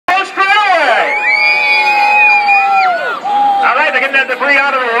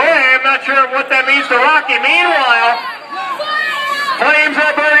Rocky. Meanwhile, flames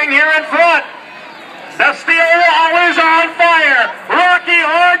are burning here in front. The steel wall is on fire. Rocky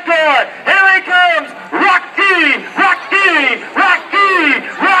hardcore. Here he comes. Rocky, Rocky, Rocky,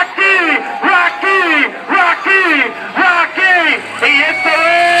 Rocky, Rocky, Rocky, Rocky. He hits the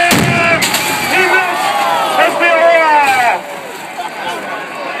rim. He missed the steel wall.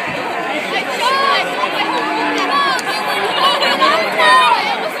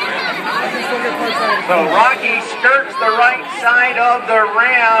 So Rocky skirts the right side of the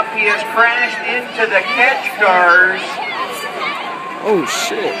ramp. He has crashed into the catch cars. Oh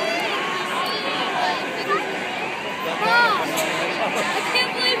shit.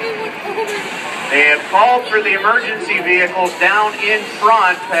 They have called for the emergency vehicles down in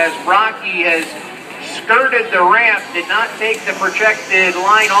front as Rocky has skirted the ramp, did not take the projected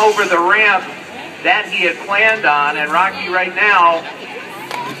line over the ramp that he had planned on, and Rocky right now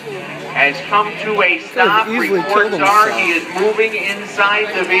has come to a stop. Reports are he is moving inside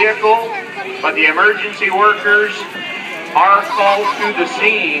the vehicle, but the emergency workers are called to the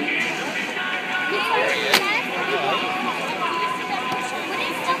scene.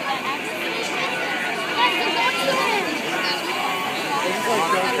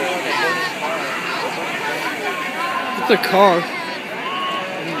 It's a car.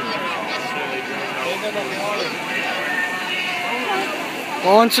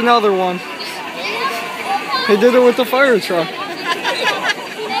 Launch another one. They did it with the fire truck.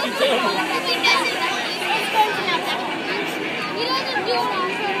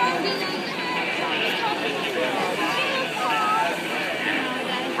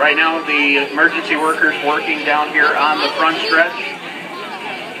 Right now, the emergency workers working down here on the front stretch,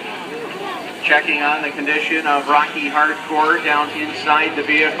 checking on the condition of Rocky Hardcore down inside the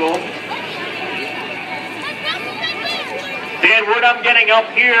vehicle. Dan, what I'm getting up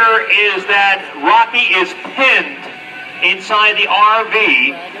here is that Rocky is pinned inside the RV,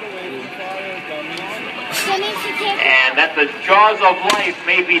 and that the jaws of life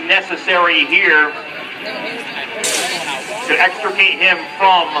may be necessary here to extricate him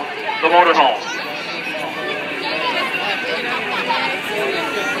from the motorhome.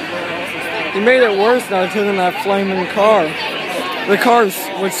 He made it worse now hitting that flaming car. The cars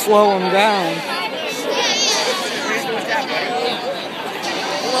would slow him down.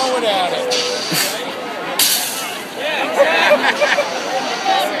 Without it.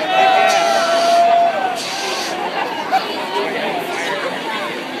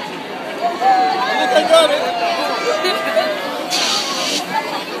 I got it.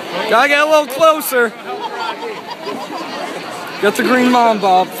 Gotta get a little closer. Get the green mom,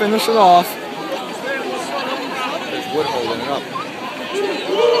 Bob. Finish it off. There's wood holding it up.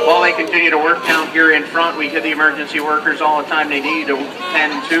 While they continue to work down here in front, we give the emergency workers all the time they need to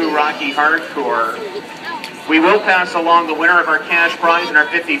tend to Rocky Hardcore. We will pass along the winner of our cash prize in our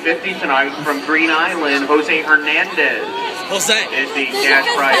 50-50 tonight from Green Island, Jose Hernandez. Jose is the cash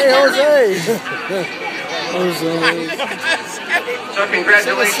prize Hey, Jose. So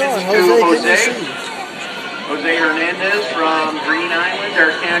congratulations to Jose. Jose Hernandez from Green Island,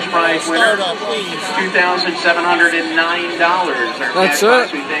 our cash prize winner, $2,709. That's it.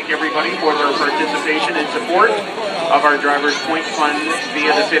 We thank everybody for their participation and support of our Drivers Point Fund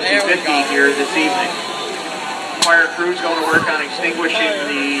via the 50-50 here this evening. Fire crews going to work on extinguishing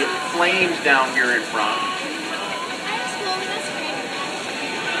the flames down here in front.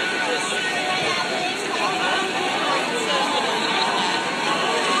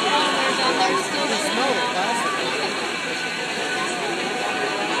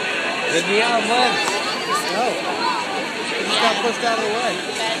 The neon lens. No. It just got pushed out of the way.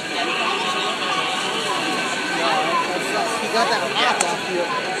 He got that rock off you.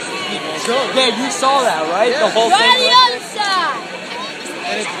 Yeah, you saw that, right? Yeah. The whole thing. Right on the other side.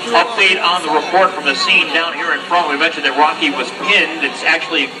 Update on the report from the scene down here in front. We mentioned that Rocky was pinned. It's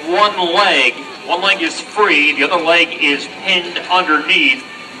actually one leg. One leg is free. The other leg is pinned underneath.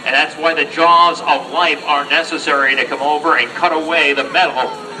 And that's why the jaws of life are necessary to come over and cut away the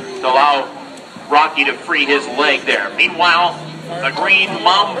metal to allow Rocky to free his leg there. Meanwhile, the Green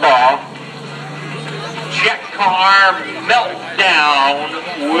Mamba check car meltdown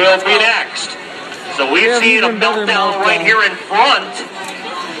will be next. So we've seen a meltdown right here in front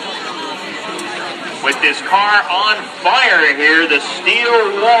with this car on fire here. The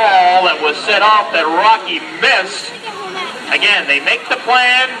steel wall that was set off that Rocky missed. Again, they make the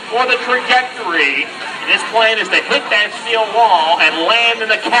plan for the trajectory. His plan is to hit that steel wall and land in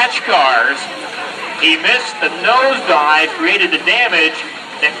the catch cars. He missed the nosedive, created the damage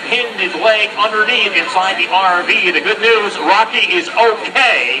that pinned his leg underneath inside the RV. The good news, Rocky is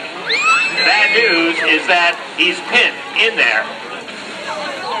okay. The bad news is that he's pinned in there.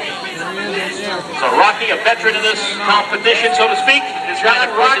 So Rocky, a veteran in this competition, so to speak, is kind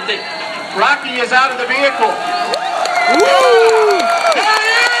of Rocky is out of the vehicle. Woo! There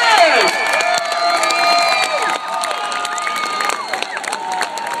he is!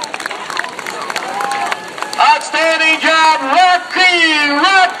 Outstanding job, Rocky!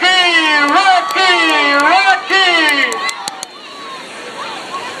 Rocky! Rocky! Rocky!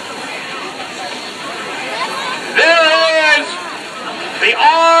 There is the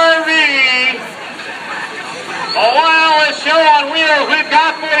RV. A wireless show on wheels we've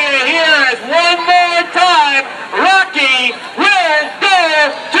got for you here as one more time, Rocky will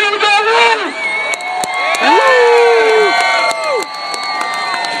go to the roof!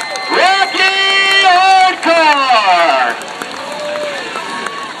 Rocky Hardcore!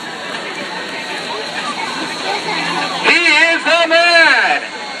 He is the man!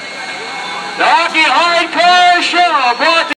 The Rocky Hardcore Show brought to